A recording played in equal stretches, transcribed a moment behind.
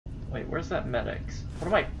Wait, where's that medics? What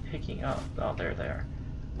am I picking up? Oh, there they are.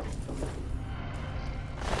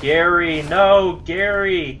 Gary, no,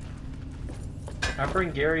 Gary! Can I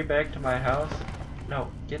bring Gary back to my house? No,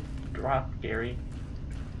 get dropped, Gary.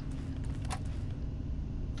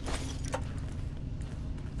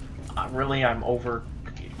 Really, I'm over.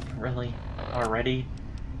 Really? Already?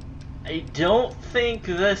 I don't think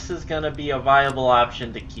this is gonna be a viable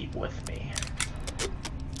option to keep with me.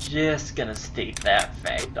 Just gonna state that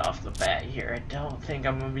fact off the bat here. I don't think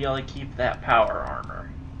I'm gonna be able to keep that power armor.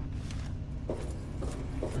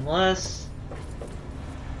 Unless...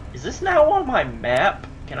 Is this now on my map?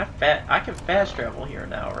 Can I can fast travel here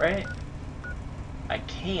now, right? I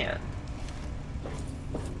can.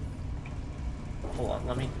 Hold on,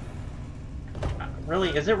 let me... Really,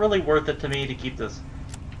 is it really worth it to me to keep this?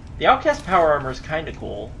 The Outcast power armor is kind of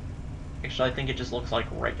cool. Actually, I think it just looks like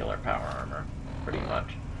regular power armor, pretty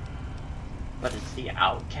much. But it's the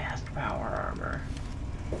Outcast power armor.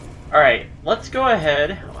 Alright, let's go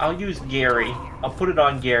ahead. I'll use Gary. I'll put it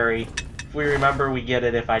on Gary. If we remember, we get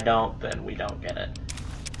it. If I don't, then we don't get it.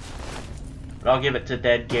 But I'll give it to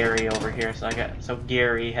dead Gary over here. So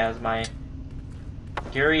Gary has my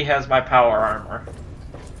power armor.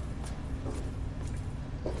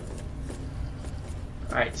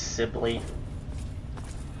 Alright, Sibley.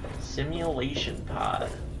 Simulation pod.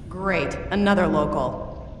 Great, another local.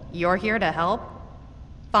 You're here to help?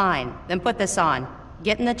 Fine, then put this on.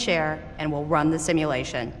 Get in the chair, and we'll run the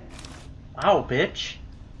simulation. Wow, bitch.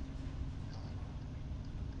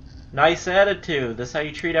 Nice attitude. This how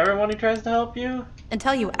you treat everyone who tries to help you?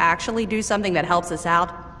 Until you actually do something that helps us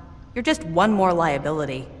out, you're just one more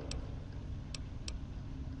liability.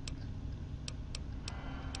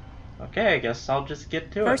 Okay, I guess I'll just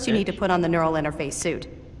get to it. First, you need to put on the neural interface suit,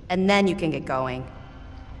 and then you can get going.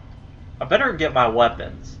 I better get my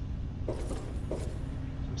weapons.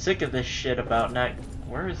 I'm sick of this shit about not...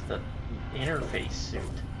 Where is the interface suit?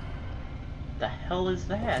 The hell is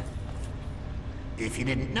that? If you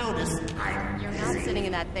didn't notice, You're not sitting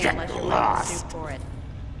in that thing unless you're wearing the suit for it.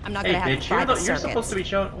 I'm not gonna have you bitch, fly the you're supposed circuits. to be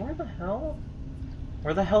showing... Where the hell?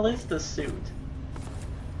 Where the hell is the suit?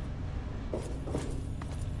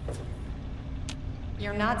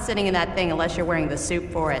 You're not sitting in that thing unless you're wearing the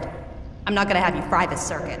suit for it. I'm not gonna have you fry the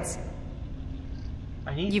circuits.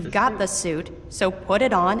 I need You've got the suit, so put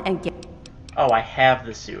it on and get... Oh, I have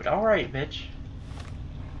the suit. Alright, bitch.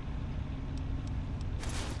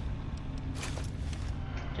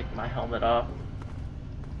 Take my helmet off.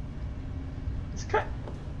 It's kind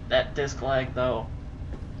that disc lag, though.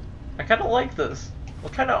 I kind of like this.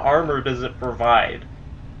 What kind of armor does it provide?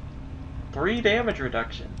 3 damage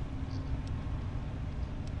reduction.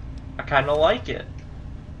 I kind of like it.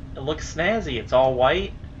 It looks snazzy. It's all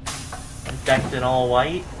white. I'm decked in all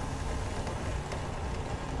white.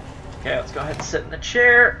 Okay, let's go ahead and sit in the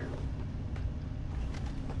chair.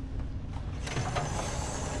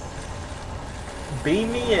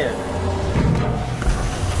 Beam me in.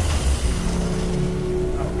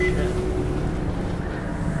 Oh shit.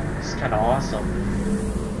 This is kind of awesome.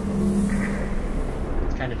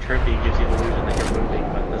 It's kind of trippy. It gives you the illusion that you're moving,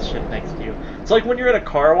 but this shit next to you. It's like when you're at a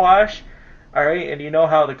car wash, alright, and you know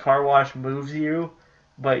how the car wash moves you,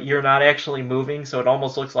 but you're not actually moving, so it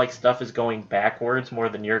almost looks like stuff is going backwards more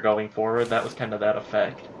than you're going forward. That was kind of that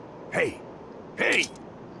effect. Hey! Hey!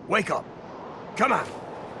 Wake up! Come on!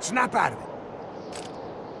 Snap out of it!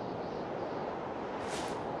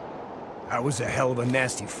 That was a hell of a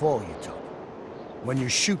nasty fall you took. When your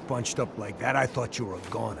chute bunched up like that, I thought you were a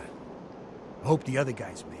goner. I hope the other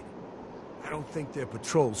guys made it. I don't think their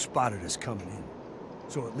patrol spotted us coming in.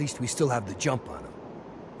 So at least we still have the jump on them.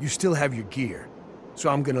 You still have your gear, so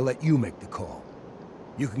I'm gonna let you make the call.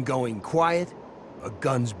 You can go in quiet, or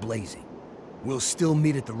guns blazing. We'll still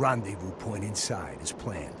meet at the rendezvous point inside, as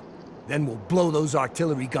planned. Then we'll blow those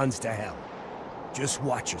artillery guns to hell. Just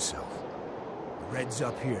watch yourself. The Reds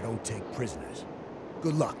up here don't take prisoners.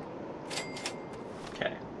 Good luck.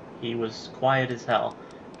 Okay. He was quiet as hell.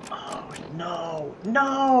 Oh, no!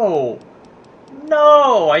 No!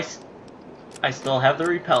 No! I still have the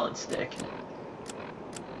repellent stick.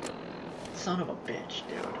 Son of a bitch,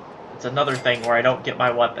 dude. It's another thing where I don't get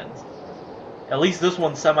my weapons. At least this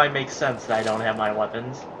one semi makes sense that I don't have my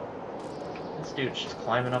weapons. This dude's just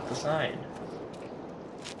climbing up the side.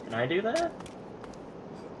 Can I do that?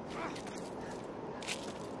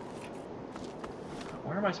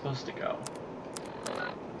 Where am I supposed to go?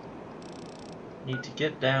 Need to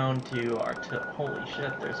get down to our holy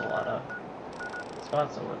shit, there's a lot of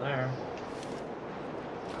spots over there.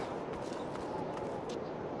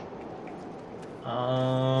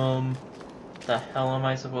 The hell am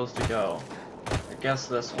I supposed to go? guess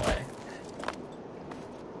this way.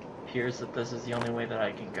 Appears that this is the only way that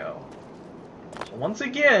I can go. So once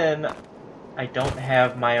again, I don't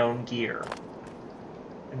have my own gear.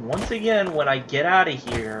 And once again, when I get out of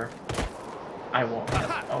here, I won't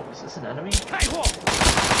have... Oh, is this an enemy?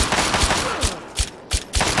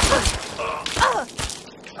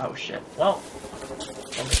 Oh shit. Well,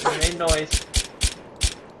 somebody made noise.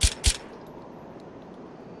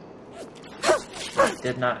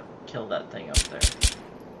 Did not kill that thing up there.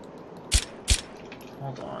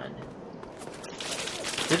 Hold on.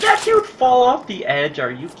 Did that dude fall off the edge? Are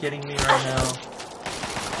you kidding me right now?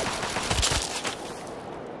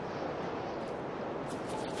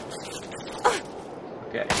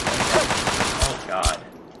 Okay. Oh god.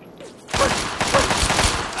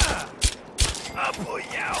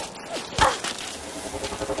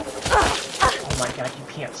 Oh my god, you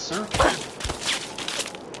can't surf.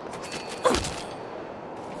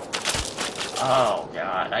 Oh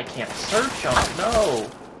god, I can't search him, no!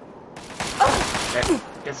 Okay,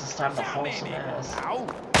 guess it's time to haul some ass.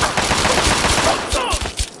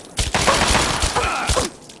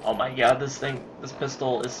 Oh my god, this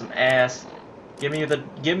pistol is some ass. Give me the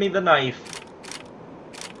knife.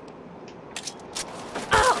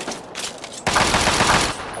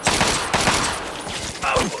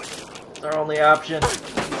 It's our only option.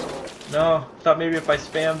 No, thought maybe if I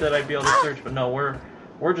spammed it I'd be able to search, but no, we're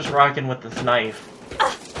just rocking with this knife.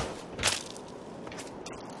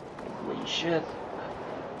 Holy shit.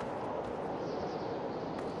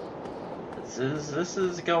 This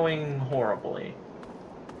is going horribly.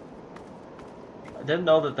 I didn't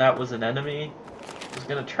know that that was an enemy. I was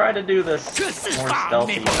gonna try to do this more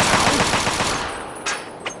stealthy.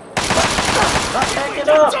 Back it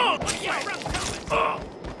up!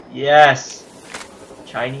 Yes!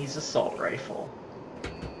 Chinese assault rifle.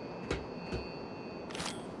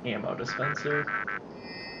 Ammo dispenser.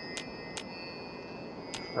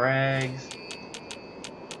 Frags.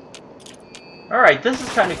 Alright, this is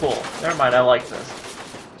kinda cool. Never mind, I like this.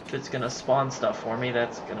 If it's gonna spawn stuff for me,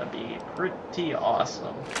 that's gonna be pretty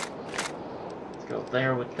awesome. Let's go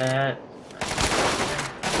there with that.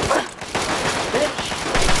 Bitch!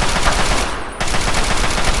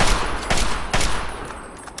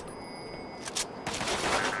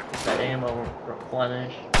 Get that ammo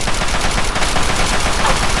replenished.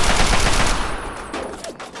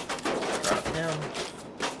 Drop him.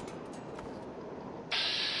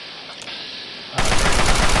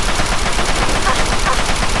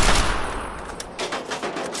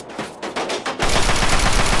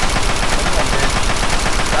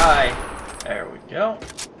 There we go.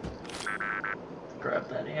 Grab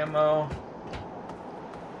that ammo.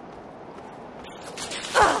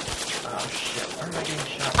 Oh shit, where am I getting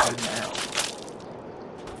shot from now?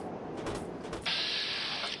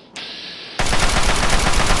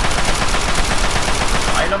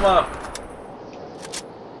 Line them up!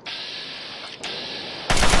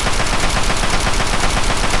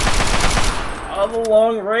 Oh, the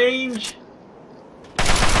long range!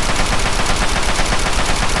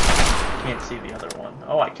 Can't see the other one.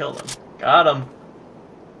 Oh, I killed him. Got him.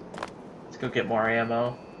 Let's go get more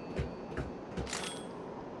ammo.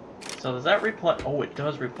 So does that replenish? Oh, it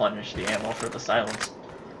does replenish the ammo for the silenced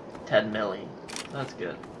 10 milli. That's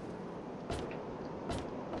good.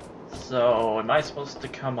 So am I supposed to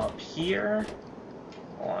come up here?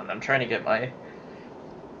 Hold on, I'm trying to get my...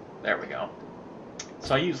 There we go.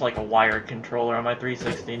 So I use like a wired controller on my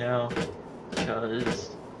 360 now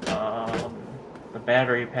because the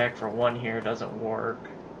battery pack for one here doesn't work.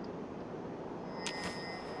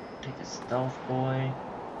 Take a stealth boy.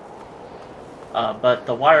 But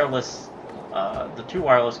the wireless, the two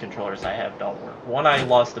wireless controllers I have don't work. One I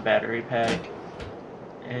lost the battery pack,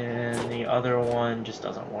 and the other one just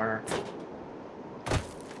doesn't work.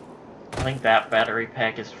 I think that battery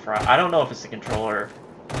pack is fried. I don't know if it's the controller.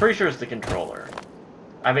 I'm pretty sure it's the controller.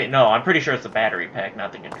 I mean, no, I'm pretty sure it's the battery pack,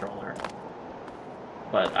 not the controller.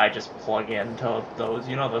 But I just plug into those,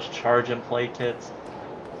 you know, those charge and play kits.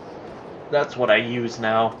 That's what I use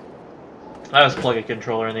now. I just plug a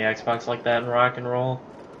controller in the Xbox like that and rock and roll.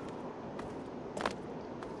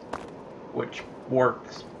 Which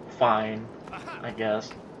works fine, I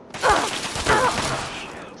guess. Oh,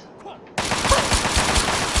 shit.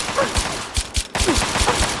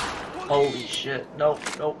 Holy shit. Nope,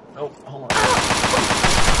 nope, nope. Hold on.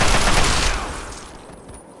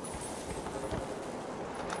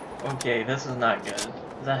 Okay, this is not good.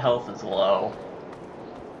 The health is low.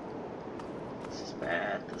 This is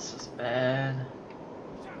bad. This is bad.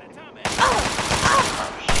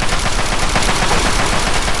 Oh, shit.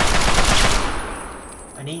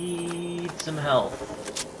 I need some health.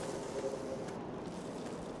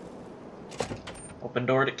 Open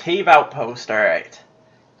door to cave outpost, alright.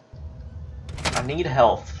 I need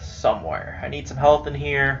health somewhere. I need some health in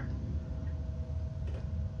here.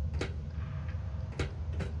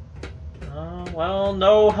 Well,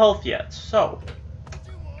 no health yet, so.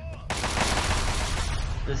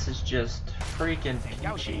 This is just freaking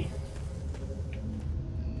peachy.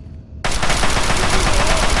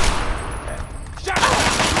 Okay.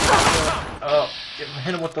 Oh,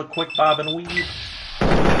 hit him with the quick bob and weave. There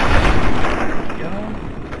we go.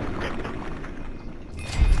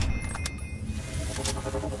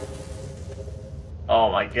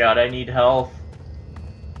 Oh my god, I need health.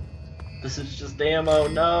 This is just ammo,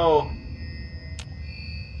 no!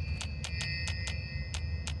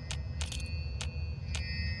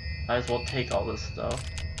 Might as well take all this stuff.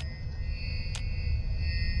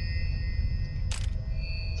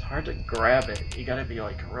 It's hard to grab it. You gotta be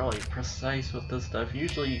like really precise with this stuff.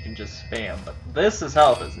 Usually you can just spam, but this is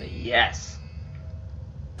health, isn't it? Yes!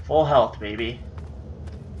 Full health, baby.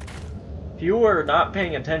 If you were not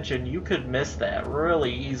paying attention, you could miss that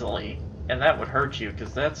really easily. And that would hurt you,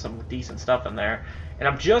 because that's some decent stuff in there. And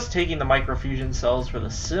I'm just taking the microfusion cells for the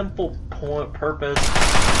simple purpose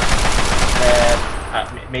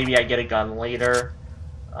that maybe I get a gun later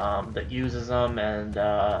that uses them, and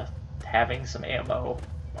having some ammo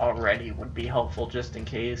already would be helpful just in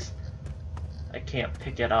case I can't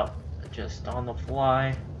pick it up just on the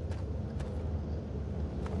fly.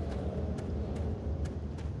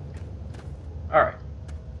 Alright.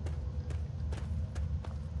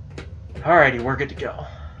 Alrighty, we're good to go.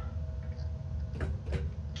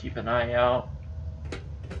 Keep an eye out.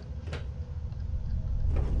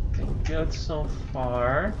 Looking good so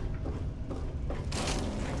far.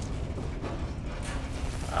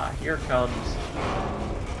 Ah, here comes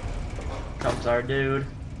our dude.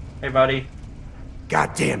 Hey, buddy.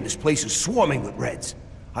 Goddamn, this place is swarming with Reds.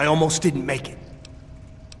 I almost didn't make it.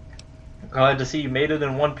 Glad to see you made it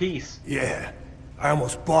in one piece. Yeah, I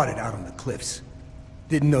almost bought it out on the cliffs.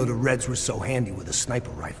 Didn't know the Reds were so handy with a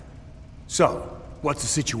sniper rifle. So, what's the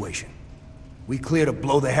situation? We clear to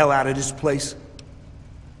blow the hell out of this place?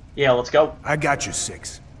 Yeah, let's go. I got your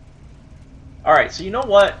 6. Alright, so you know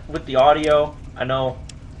what? With the audio, I know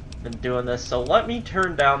I've been doing this, so let me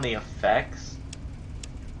turn down the effects.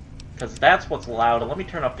 Because that's what's loud, and let me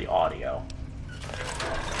turn up the audio.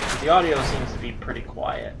 The audio seems to be pretty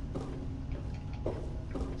quiet.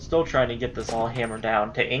 Still trying to get this all hammered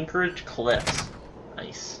down. To Anchorage Cliffs.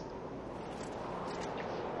 Nice.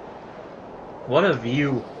 What a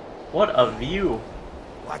view. What a view.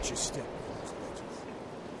 Watch your step.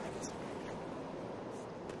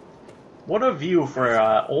 What a view for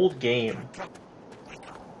an old game.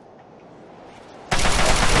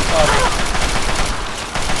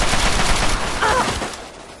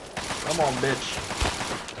 Come on, bitch.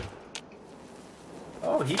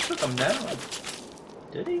 Oh, he took him down.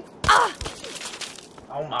 Did he?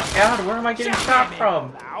 Oh my god, where am I getting shot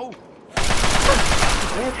from?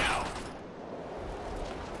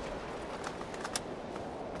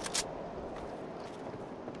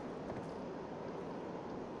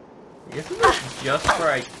 Isn't this just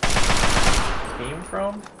where I came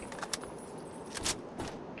from?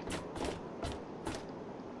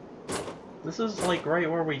 This is like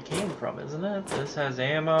right where we came from, isn't it? This has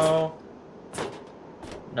ammo.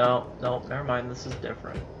 No, never mind, this is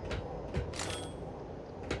different.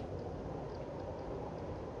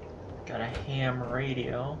 Got a ham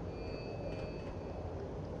radio.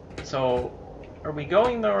 So, are we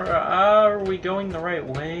going the right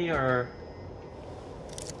way, or?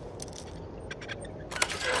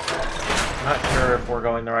 I'm not sure if we're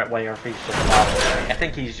going the right way or if he's just following me. I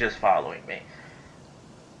think he's just following me.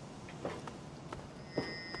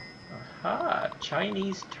 Aha,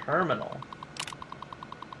 Chinese terminal.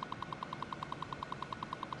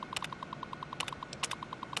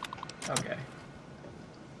 Okay.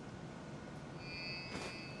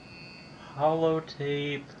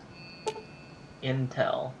 Holotape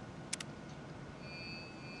intel.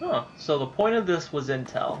 Huh, so the point of this was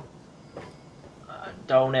intel.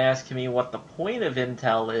 Don't ask me what the point of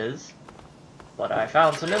intel is, but I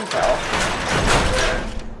found some intel.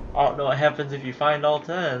 I don't know what happens if you find all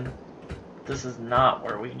 10. This is not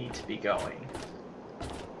where we need to be going.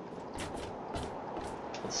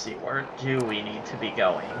 Let's see, where do we need to be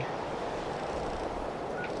going?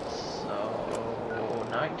 So,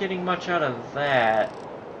 not getting much out of that.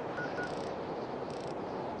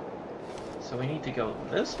 So we need to go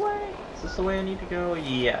this way? Is this the way I need to go?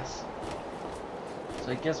 Yes.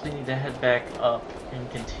 So I guess we need to head back up and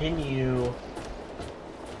continue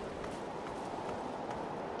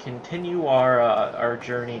our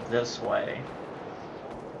journey this way.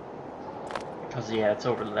 Cause yeah, it's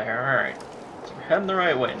over there. Alright. So we're heading the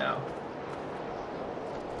right way now.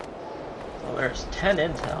 So there's 10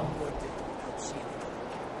 intel.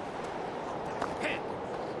 Okay.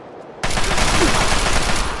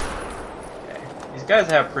 These guys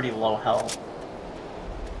have pretty low health.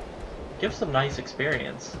 Give some nice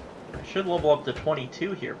experience. I should level up to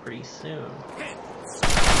 22 here pretty soon.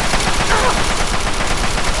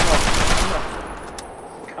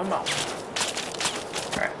 Come on.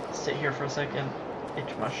 Alright, sit here for a second.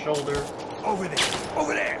 Itch my shoulder. Over there!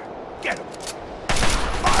 Over there! Get him!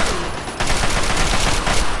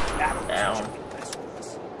 Down.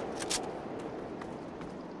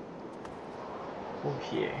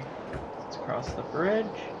 Okay. Let's cross the bridge.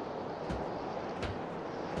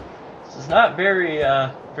 This is not very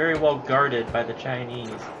well guarded by the Chinese.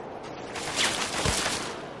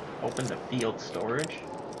 Open the field storage.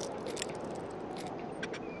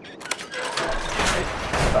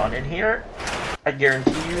 Put on in here. I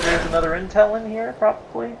guarantee you there's another intel in here,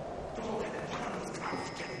 probably.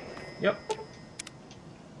 Yep.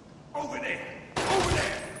 Over there! Over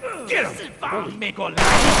there! Get him!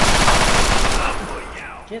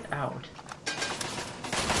 Get out.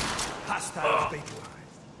 Hostiles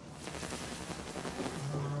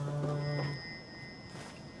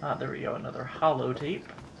there we go, another holotape.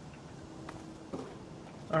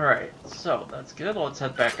 Alright, so that's good. Let's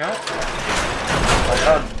head back out. I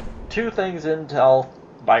got 2 things intel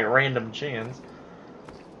by random chance.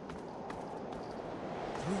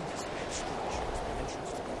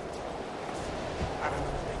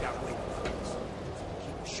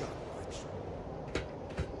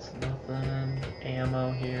 It's nothing.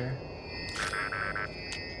 Ammo here.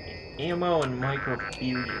 Ammo and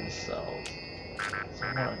microfusion cells. So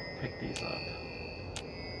I'm gonna pick these up.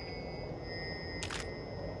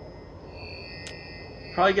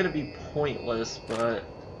 Probably gonna be pointless, but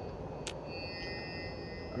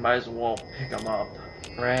I might as well pick them up.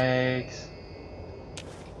 Frags.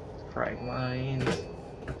 Frag mines.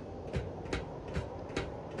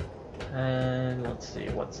 And let's see,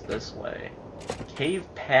 what's this way? Cave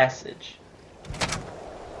passage.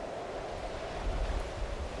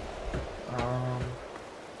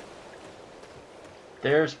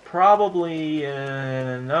 There's probably,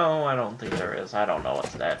 no, I don't think there is. I don't know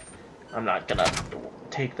what's that. I'm not gonna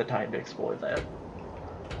take the time to explore that.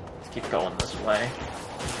 Let's keep going this way.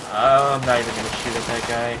 I'm not even gonna shoot at that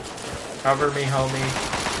guy. Cover me, homie.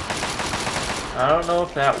 I don't know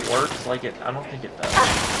if that works like it, I don't think it does.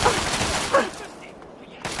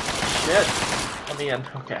 Shit. Let me in,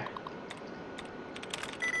 okay.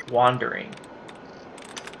 Wandering.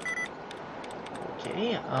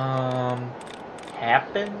 Okay,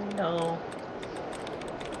 happen? No.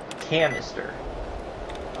 Canister.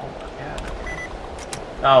 Oh my god.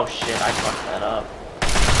 Oh shit, I fucked that up.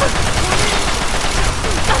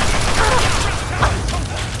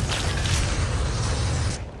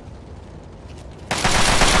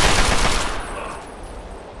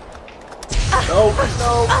 No,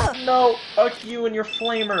 no, no! Fuck you and your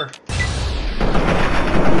flamer!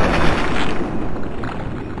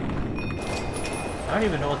 I don't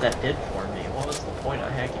even know what that did for me. What was the point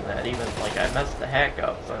of hacking that? Even, like, I messed the hack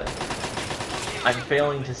up, but I'm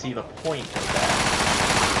failing to see the point of that.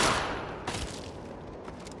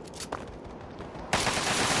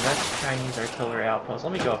 So that's Chinese artillery outpost.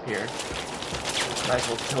 Let me go up here. Might as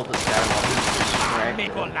well kill this guy while he's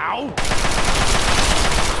distracted.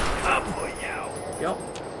 Yep.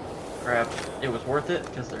 Crap. It was worth it,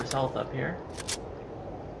 because there's health up here.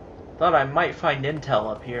 Thought I might find intel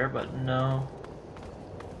up here, but no.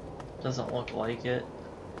 Doesn't look like it.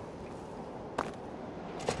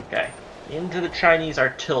 Okay. Into the Chinese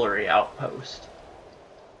artillery outpost.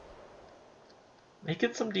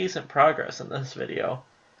 Making some decent progress in this video.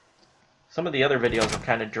 Some of the other videos have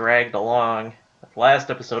kind of dragged along. The last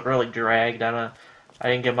episode really dragged. I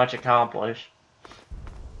didn't get much accomplished.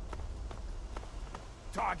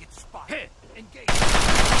 Target spot. Hit. Engage.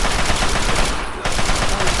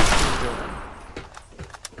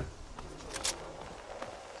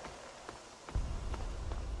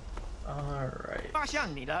 Alright.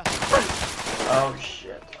 Oh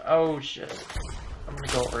shit. Oh shit. I'm gonna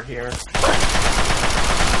go over here.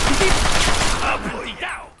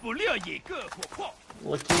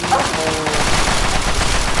 Looking for...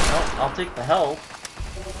 Oh, I'll take the help.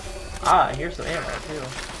 Ah, here's some ammo too.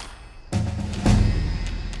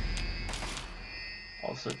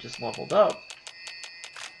 Also just leveled up.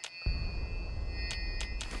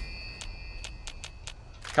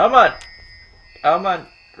 Come on! Come on!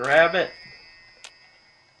 Grab it!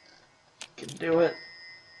 You can do it.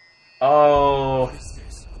 Oh. What is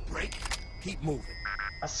this? A break? Keep moving.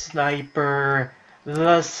 A sniper.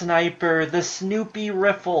 The sniper. The Snoopy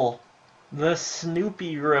Riffle. The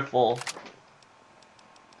Snoopy Riffle.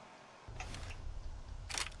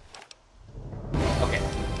 Okay,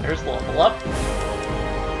 there's the level up.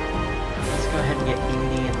 Let's go ahead and get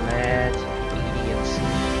 80 in that. 80 in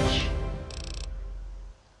Siege.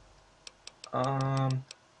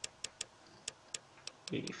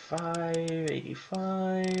 85,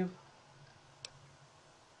 85.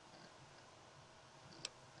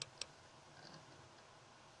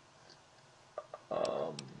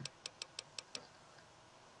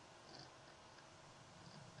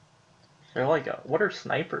 They're like what are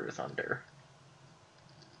snipers under?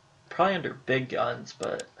 Probably under big guns,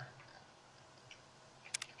 but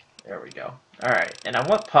there we go. Alright, and I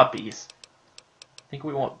want puppies. I think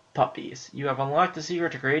we want puppies. You have unlocked the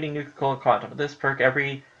secret to creating Nuka-Cola Quantum. With this perk,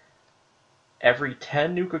 every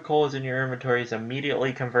 10 Nuka-Colas in your inventory is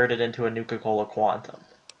immediately converted into a Nuka-Cola Quantum.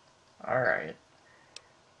 Alright.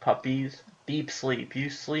 Puppies. Deep sleep. You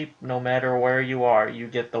sleep no matter where you are. You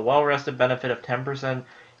get the well-rested benefit of 10%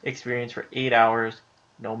 experience for 8 hours,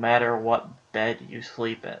 no matter what bed you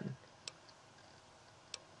sleep in.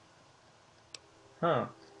 Huh.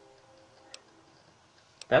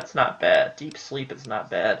 That's not bad. Deep sleep is not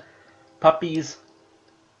bad. Puppies.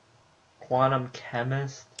 Quantum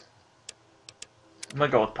Chemist. I'm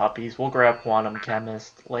gonna go with puppies. We'll grab Quantum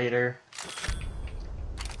Chemist later.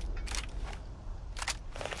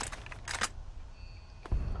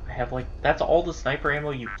 I have like, that's all the sniper ammo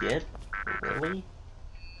you get? Really?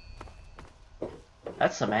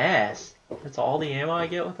 That's some ass. That's all the ammo I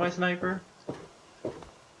get with my sniper?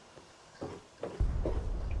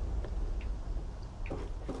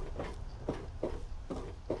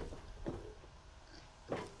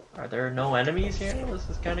 Are there no enemies here? This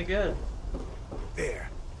is kind of good. There.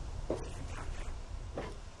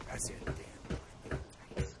 That's it, Dan.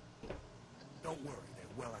 Don't worry, they're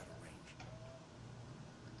well out of range.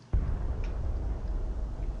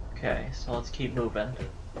 Okay, so let's keep moving.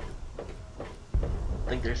 I don't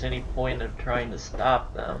think there's any point of trying to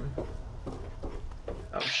stop them.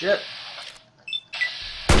 Oh shit!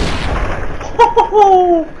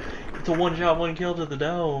 It's a one-shot, one-kill to the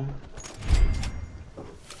dome.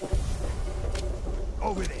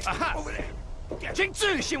 Over there. Aha. Over there.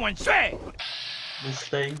 This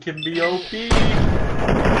thing can be OP.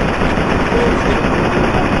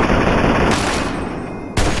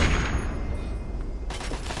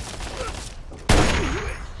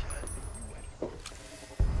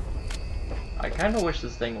 I kind of wish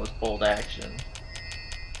this thing was bolt action.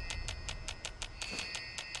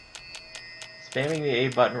 Spamming the A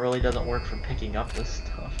button really doesn't work for picking up this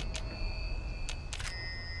stuff.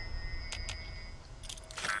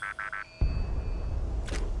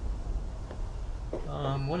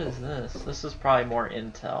 What is this? This is probably more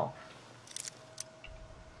intel.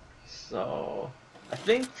 So, I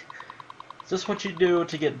think, is this what you do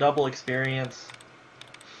to get double experience?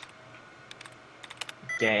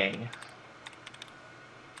 Gang.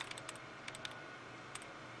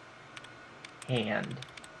 Hand.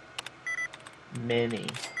 Mini.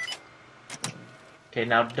 Okay,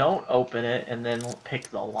 now don't open it and then pick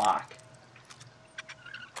the lock.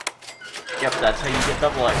 Yep, that's how you get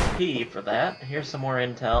double XP for that. Here's some more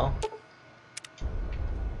intel.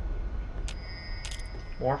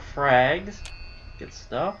 More frags. Good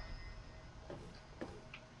stuff.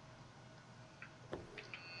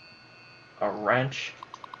 A wrench.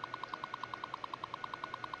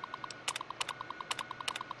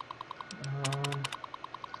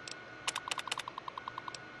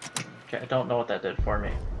 Okay, I don't know what that did for me.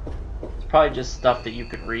 It's probably just stuff that you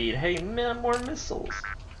could read. Hey, man, more missiles.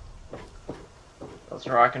 Let's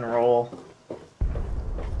rock and roll.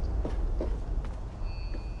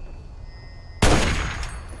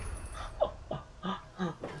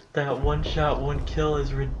 That one shot, one kill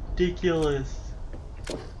is ridiculous.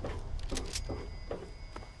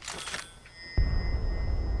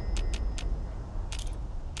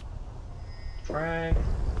 Frag.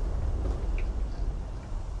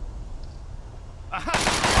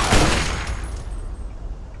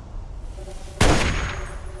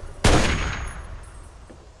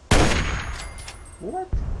 What?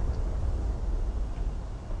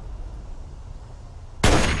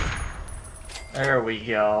 There we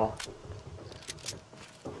go.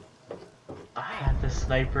 I had the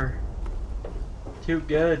sniper. Too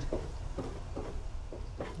good.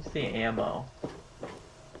 Where's the ammo?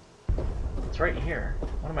 It's right here.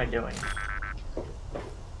 What am I doing?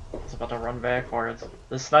 It's about to run backwards.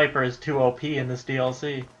 The sniper is too OP in this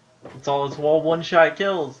DLC. It's all its one-shot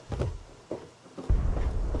kills.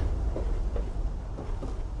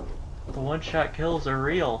 The one-shot kills are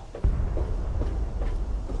real.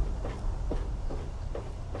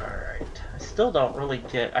 Alright. I still don't really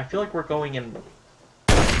get... I feel like we're going in...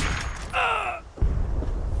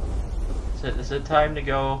 Is it time to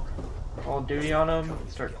go Call of Duty on them?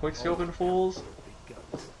 Start quickscoping fools?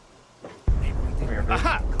 Come here,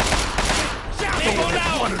 bitch.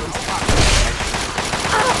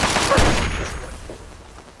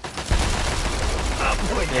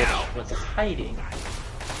 Bitch was hiding.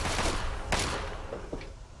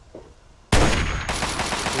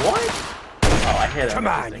 What? Oh, I hit him. Come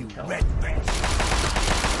on, you red bitch.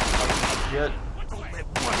 Shit.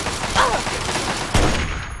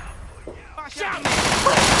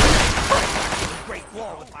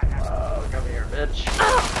 Oh, come here, bitch.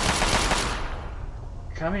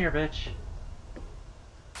 Come here, bitch.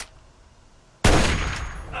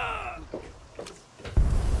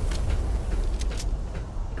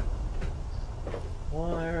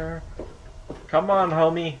 Where? Come on,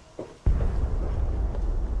 homie.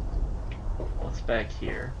 What's back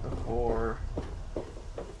here before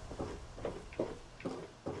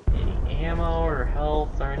any ammo or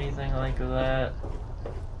health or anything like that?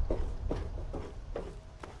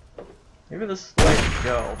 Maybe this is the way to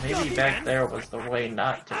go. Maybe back there was the way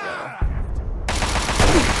not to go.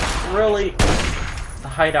 Really? The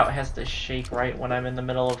hideout has to shake right when I'm in the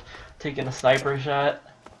middle of taking a sniper shot.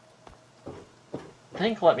 I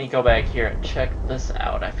think let me go back here and check this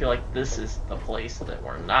out. I feel like this is the place that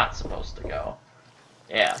we're not supposed to go.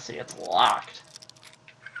 Yeah, see, it's locked.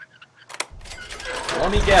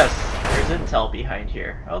 Let me guess. There's intel behind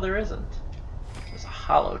here. Oh, there isn't. There's a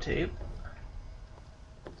holotape.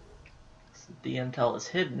 The intel is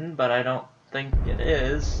hidden, but I don't think it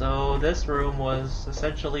is, so this room was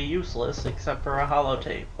essentially useless except for a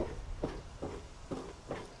holotape.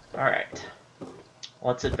 Alright.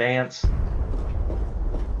 Let's advance.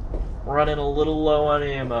 Running a little low on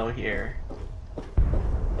ammo here.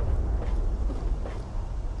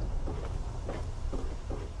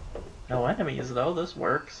 No enemies though, this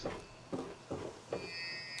works.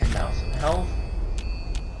 And now some health.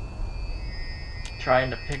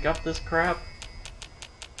 Trying to pick up this crap.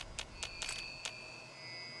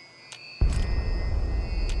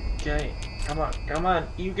 Okay, come on,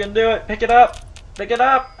 you can do it, pick it up,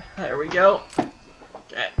 there we go.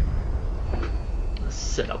 Okay. Let's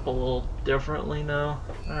sit up a little differently now.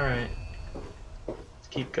 Alright. Let's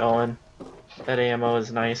keep going. That ammo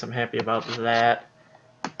is nice, I'm happy about that.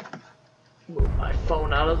 Move my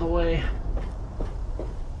phone out of the way.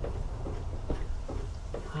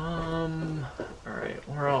 Alright,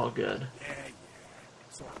 we're all good.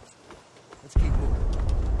 Let's keep moving.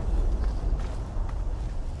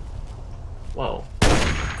 Whoa.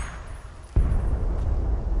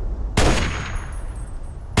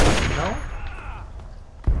 No?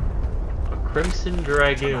 A Crimson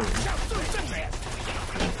Dragoon.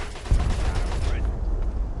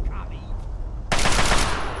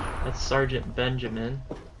 That's Sergeant Benjamin.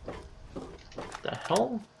 The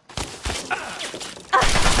hell?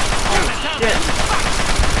 Oh shit!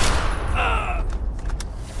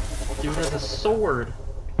 Dude has a sword.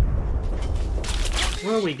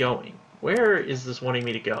 Where are we going? Where is this wanting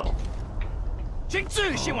me to go?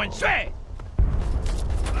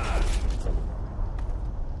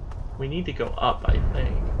 We need to go up, I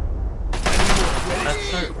think. That's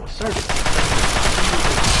Sergeant.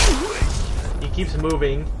 He keeps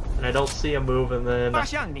moving, and I don't see him move, and then I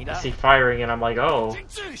see firing, and I'm like, oh.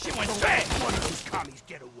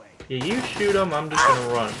 Yeah, you shoot him, I'm just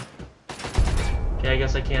gonna run. Okay, I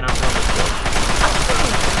guess I can't outrun this one.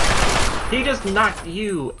 He just knocked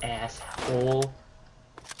you, asshole.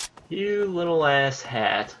 You little ass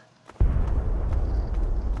hat.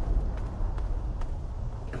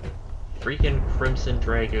 Freaking Crimson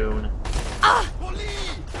Dragoon.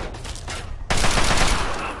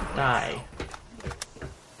 Die.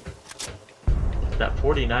 That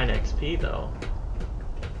 49 XP though.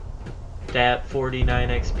 That 49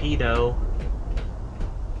 XP though.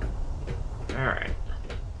 Alright.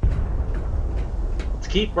 Let's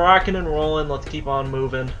keep rocking and rolling. Let's keep on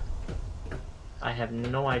moving. I have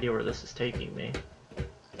no idea where this is taking me.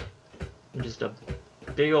 I'm just a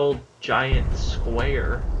big old giant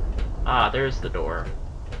square. Ah, there's the door.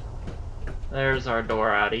 There's our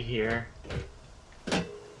door out of here.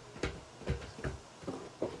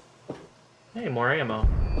 Hey, more ammo.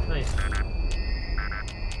 Nice.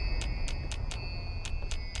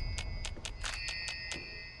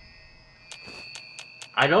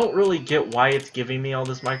 I don't really get why it's giving me all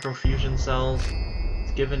this microfusion cells.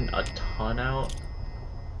 It's given a ton out.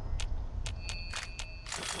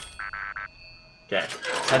 Okay,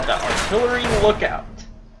 let's head to artillery lookout.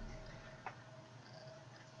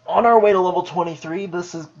 On our way to level 23,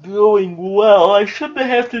 this is going well. I shouldn't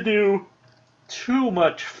have to do too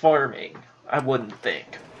much farming, I wouldn't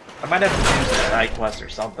think. I might have to do some side quests or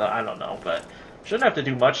something, I don't know, but shouldn't have to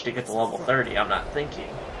do much to get to level 30, I'm not thinking.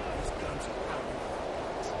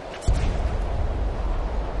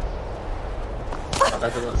 Oh,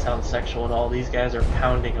 that doesn't sound sexual at all. These guys are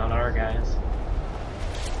pounding on our guys.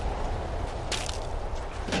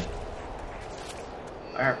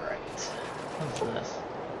 Alright. What's this?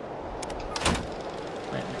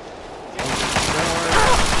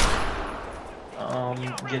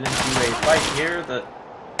 Get into a fight here that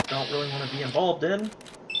I don't really want to be involved in.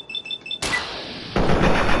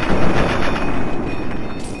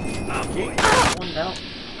 Okay, one down.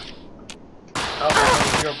 Oh,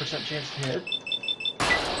 0% chance to hit.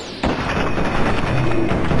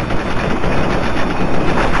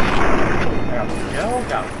 There we go,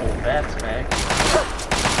 got full bats back.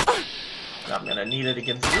 I'm gonna need it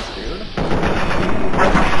against this dude.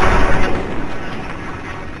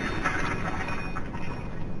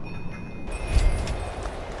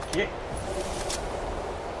 Yeah.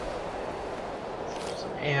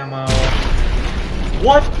 Some ammo.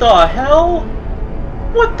 What the hell?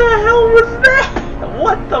 What the hell was that?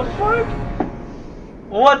 What the fuck?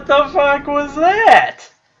 What the fuck was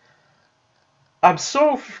that? I'm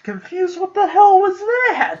so confused. What the hell was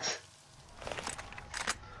that?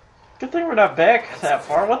 Good thing we're not back that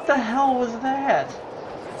far. What the hell was that?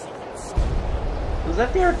 Was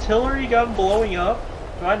that the artillery gun blowing up?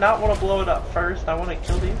 Do I not want to blow it up first? I want to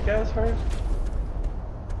kill these guys first?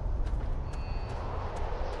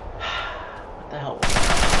 What the hell was that?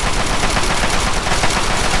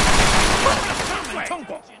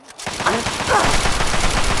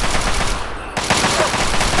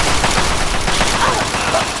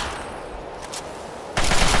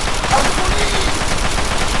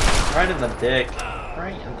 Right in the dick.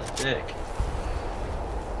 Right in the dick.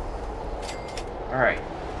 Alright.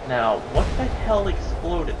 Now, what the hell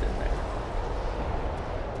exploded in there?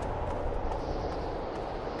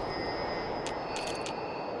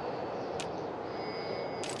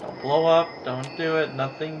 Don't blow up. Don't do it.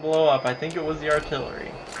 Nothing blow up. I think it was the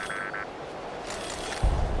artillery.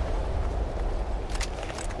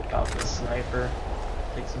 Pick out the sniper.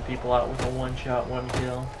 Take some people out with a one-shot, one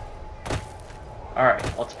kill. Alright,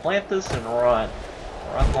 let's plant this and run.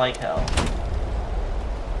 Run like hell.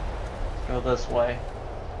 Go this way.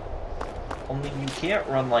 Only you can't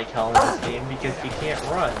run like hell in this game because you can't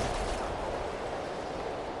run.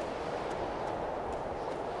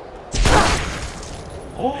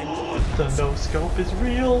 Oh, the no-scope is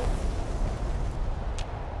real!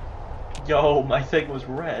 Yo, my thing was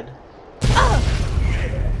red.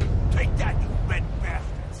 Take that, you red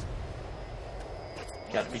bastards!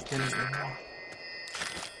 You gotta be kidding me.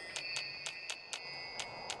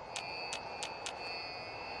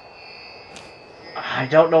 I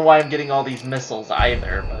don't know why I'm getting all these missiles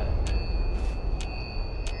either, but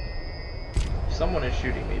if someone is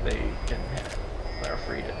shooting me, they can hit. They're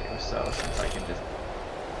free to do so, since I can just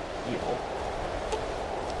heal.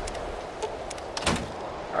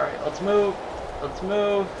 Alright, let's move. Let's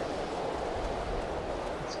move.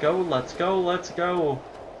 Let's go, let's go, let's go.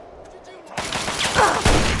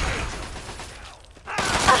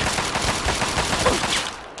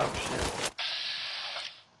 Oh shit.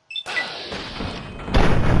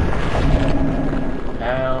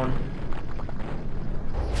 Down.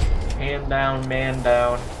 Hand down, man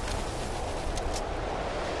down.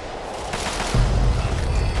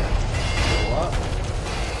 Go up.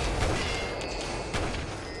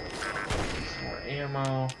 Some more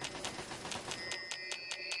ammo.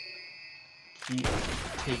 Keep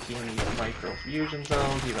taking these microfusion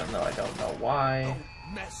cells, even though I don't know why.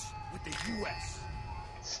 Don't mess with the US.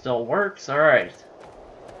 Still works, alright.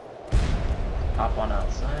 Hop on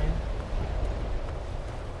outside.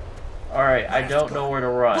 Alright, I don't know where to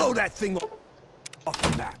run. Blow that thing off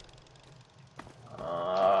the map.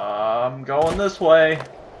 I'm going this way.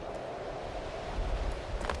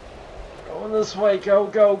 Going this way, go,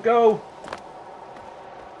 go, go!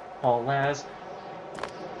 All ass.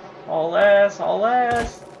 All ass, all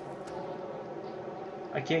ass!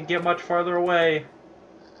 I can't get much farther away.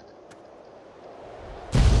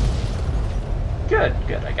 Good,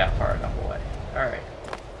 good, I got far enough away. Alright.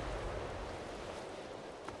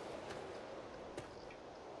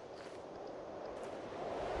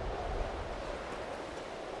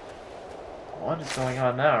 What is going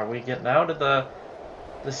on now? Are we getting out of the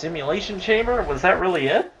simulation chamber? Was that really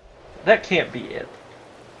it? That can't be it.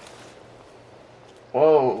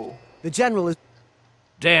 Whoa. The general is...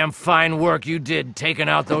 Damn fine work you did taking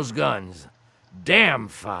out those guns. Damn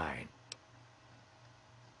fine.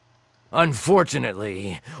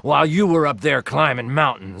 Unfortunately, while you were up there climbing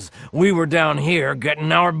mountains, we were down here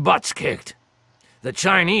getting our butts kicked. The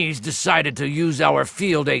Chinese decided to use our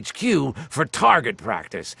field HQ for target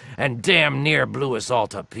practice, and damn near blew us all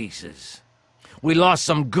to pieces. We lost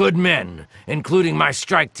some good men, including my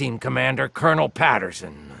strike team commander, Colonel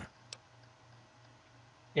Patterson.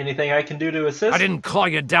 Anything I can do to assist? I didn't call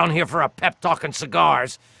you down here for a pep talk and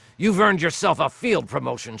cigars. You've earned yourself a field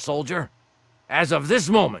promotion, soldier. As of this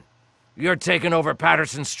moment, you're taking over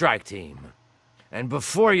Patterson's strike team. And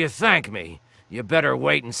before you thank me, you better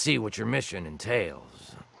wait and see what your mission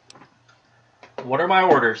entails. What are my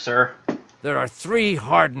orders, sir? There are 3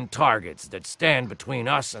 hardened targets that stand between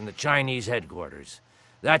us and the Chinese headquarters.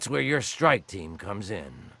 That's where your strike team comes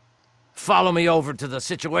in. Follow me over to the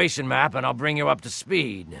situation map and I'll bring you up to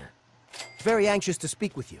speed. Very anxious to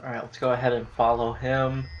speak with you. Alright, let's go ahead and follow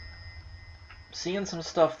him. Seeing some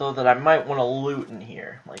stuff, though, that I might want to loot in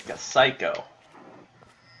here. Like a psycho.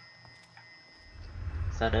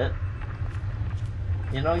 Is that it?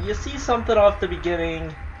 You know, you see something off the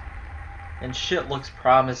beginning, and shit looks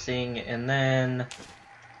promising, and then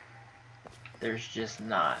there's just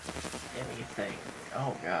not anything.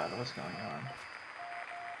 Oh god, what's going on?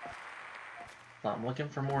 So I'm looking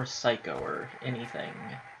for more psycho or anything.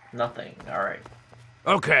 Nothing. Alright.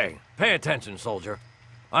 Okay, pay attention, soldier.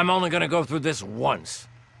 I'm only gonna go through this once.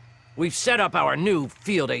 We've set up our new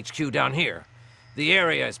field HQ down here. The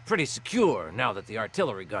area is pretty secure now that the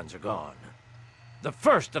artillery guns are gone. The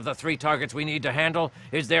first of the 3 targets we need to handle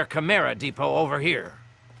is their Chimera depot over here.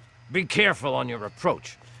 Be careful on your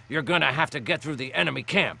approach. You're gonna have to get through the enemy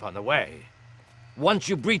camp on the way. Once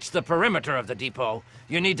you breach the perimeter of the depot,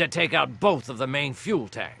 you need to take out both of the main fuel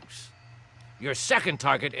tanks. Your second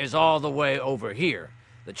target is all the way over here.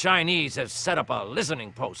 The Chinese have set up a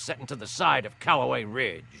listening post set into the side of Callaway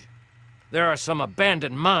Ridge. There are some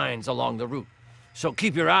abandoned mines along the route, so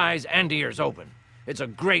keep your eyes and ears open. It's a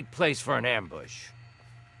great place for an ambush.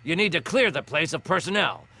 You need to clear the place of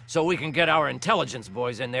personnel, so we can get our intelligence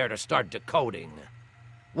boys in there to start decoding.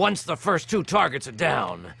 Once the first 2 targets are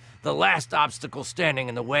down, the last obstacle standing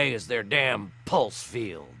in the way is their damn pulse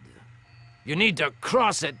field. You need to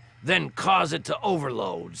cross it, then cause it to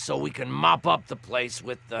overload, so we can mop up the place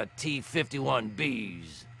with the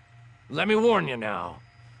T-51Bs. Let me warn you now,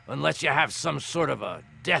 unless you have some sort of a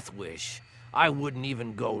death wish, I wouldn't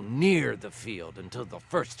even go near the field until the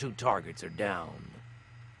first 2 targets are down.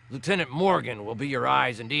 Lieutenant Morgan will be your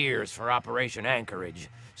eyes and ears for Operation Anchorage,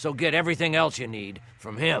 so get everything else you need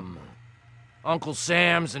from him. Uncle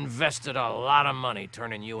Sam's invested a lot of money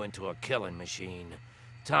turning you into a killing machine.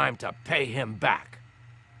 Time to pay him back.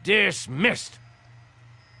 Dismissed!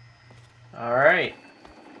 Alright.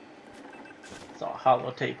 It's all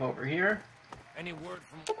holotape over here. Any word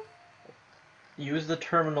from... Use the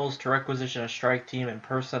terminals to requisition a strike team and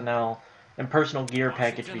personal gear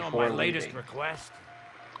package Washington before on my latest leaving. request?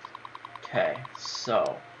 Okay,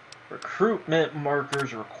 so recruitment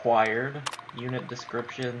markers required. Unit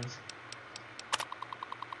descriptions.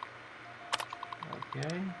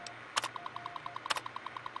 Okay.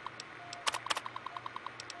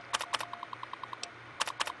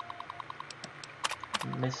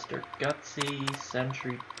 Mr. Gutsy,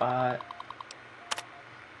 Sentry Bot.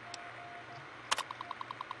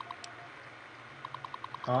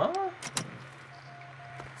 Huh?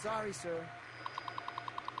 Sorry, sir.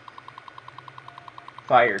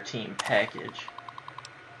 Fire team package.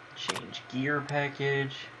 Change gear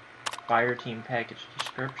package. Fire team package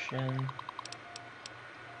description.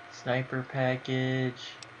 Sniper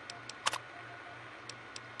package.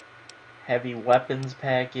 Heavy weapons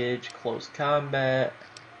package. Close combat.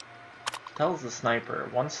 Tells the sniper.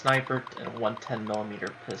 1 sniper and 1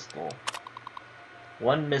 10mm pistol.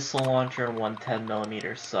 1 missile launcher and 1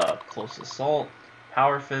 10mm sub. Close assault.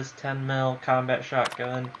 Power fist 10mm. Combat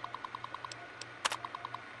shotgun.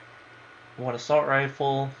 1 assault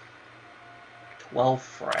rifle.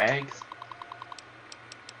 12 frags.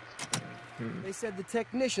 They said the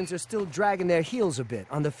technicians are still dragging their heels a bit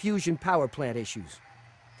on the fusion power plant issues.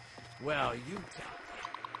 Well, you...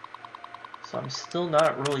 So I'm still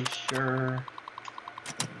not really sure.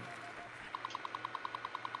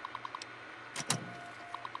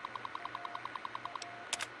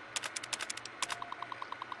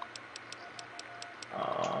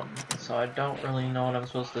 So I don't really know what I'm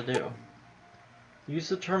supposed to do. Use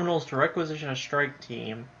the terminals to requisition a strike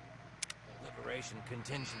team. Liberation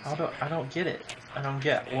contingency. I don't get it. I don't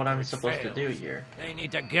get what I'm supposed to do here. They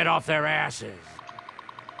need to get off their asses.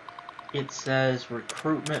 It says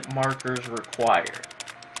recruitment markers required.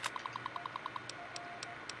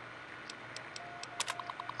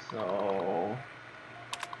 So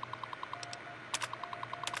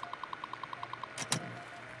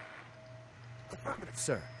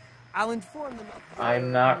sir. I'll inform them of your...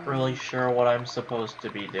 I'm not really sure what I'm supposed to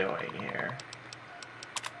be doing here.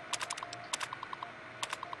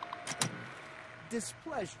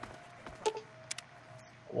 displeasure.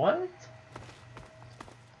 What?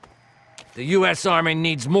 The U.S. Army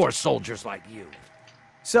needs more soldiers like you.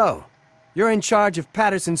 So, you're in charge of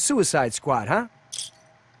Patterson's suicide squad, huh?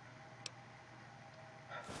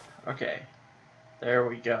 Okay. There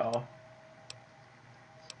we go.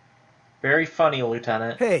 Very funny,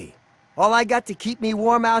 Lieutenant. Hey, all I got to keep me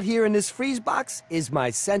warm out here in this freeze box is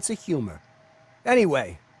my sense of humor.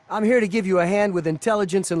 Anyway, I'm here to give you a hand with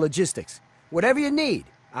intelligence and logistics. Whatever you need,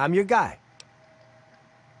 I'm your guy.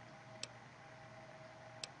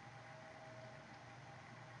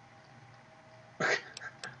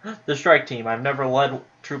 The strike team. I've never led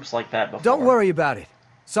troops like that before. Don't worry about it.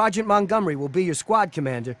 Sergeant Montgomery will be your squad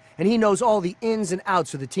commander, and he knows all the ins and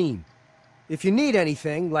outs of the team. If you need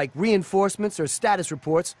anything, like reinforcements or status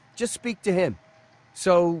reports, just speak to him.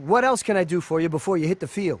 So, what else can I do for you before you hit the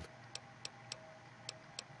field?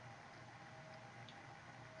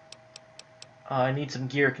 I need some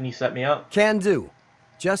gear. Can you set me up? Can do.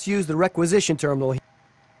 Just use the requisition terminal.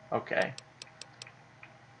 Okay.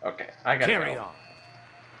 Okay, I gotta Carry go. on.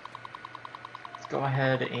 Let's go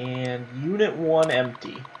ahead and Unit 1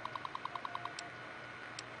 empty. Let's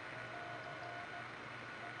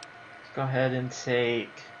go ahead and take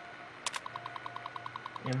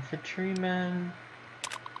infantryman,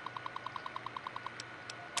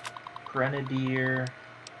 grenadier,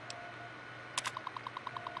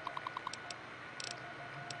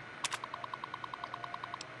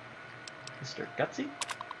 Mr. Gutsy.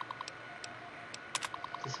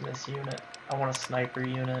 Dismiss unit. I want a sniper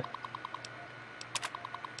unit.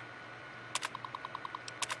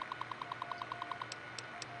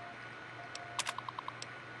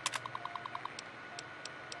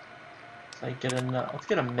 So I get let's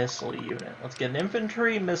get a missile unit. Let's get an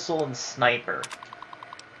infantry, missile, and sniper.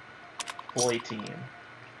 Boy team.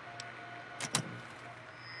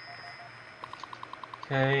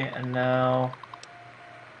 Okay, and now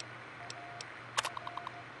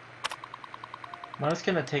I'm just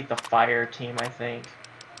gonna take the fire team, I think.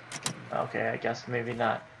 Okay, I guess maybe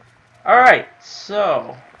not. Alright,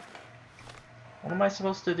 so what am I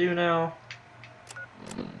supposed to do now?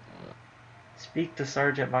 Speak to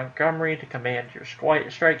Sergeant Montgomery to command your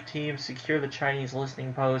strike team, secure the Chinese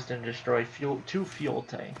listening post, and destroy two fuel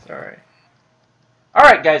tanks. Alright.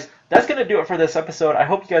 Alright, guys, that's gonna do it for this episode. I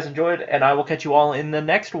hope you guys enjoyed, and I will catch you all in the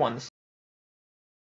next ones.